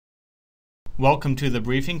Welcome to the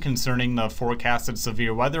briefing concerning the forecasted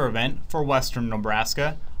severe weather event for western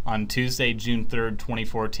Nebraska on Tuesday, June 3rd,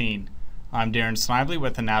 2014. I'm Darren Snively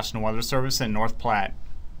with the National Weather Service in North Platte.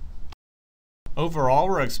 Overall,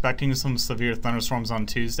 we're expecting some severe thunderstorms on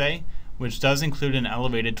Tuesday, which does include an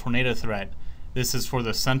elevated tornado threat. This is for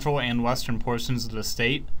the central and western portions of the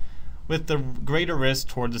state, with the greater risk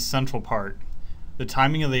toward the central part. The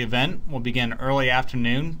timing of the event will begin early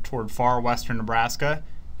afternoon toward far western Nebraska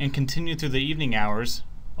and continue through the evening hours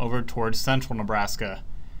over towards central Nebraska.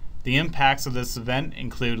 The impacts of this event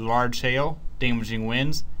include large hail, damaging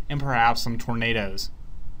winds, and perhaps some tornadoes.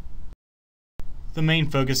 The main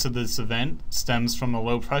focus of this event stems from a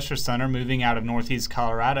low pressure center moving out of northeast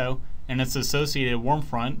Colorado and its associated warm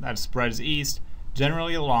front that spreads east,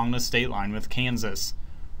 generally along the state line with Kansas.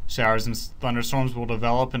 Showers and thunderstorms will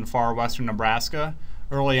develop in far western Nebraska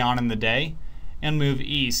early on in the day and move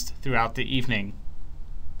east throughout the evening.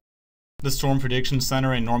 The Storm Prediction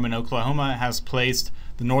Center in Norman, Oklahoma has placed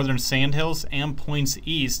the northern Sandhills and points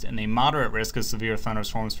east in a moderate risk of severe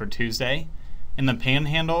thunderstorms for Tuesday, and the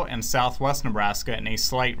Panhandle and southwest Nebraska in a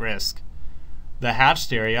slight risk. The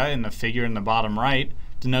hatched area in the figure in the bottom right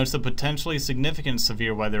denotes a potentially significant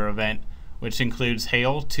severe weather event, which includes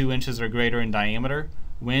hail 2 inches or greater in diameter,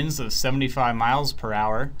 winds of 75 miles per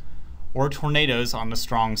hour, or tornadoes on the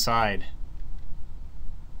strong side.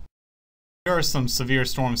 Here are some severe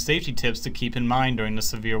storm safety tips to keep in mind during the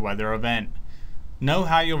severe weather event. Know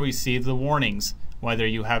how you'll receive the warnings, whether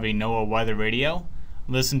you have a NOAA weather radio,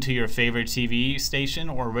 listen to your favorite TV station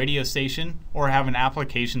or radio station, or have an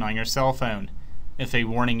application on your cell phone. If a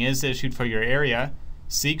warning is issued for your area,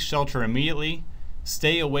 seek shelter immediately,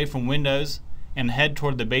 stay away from windows, and head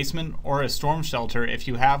toward the basement or a storm shelter if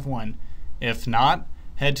you have one. If not,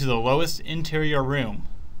 head to the lowest interior room.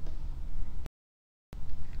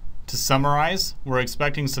 To summarize, we're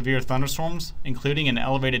expecting severe thunderstorms, including an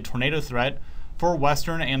elevated tornado threat, for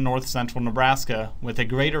western and north-central Nebraska, with a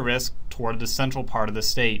greater risk toward the central part of the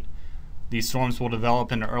state. These storms will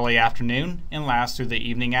develop in the early afternoon and last through the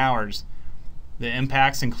evening hours. The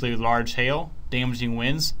impacts include large hail, damaging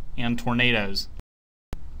winds, and tornadoes.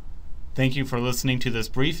 Thank you for listening to this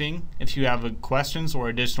briefing. If you have questions or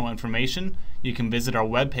additional information, you can visit our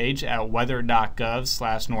webpage at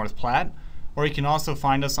weather.gov/northplatte, or you can also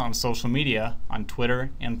find us on social media on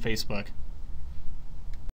Twitter and Facebook.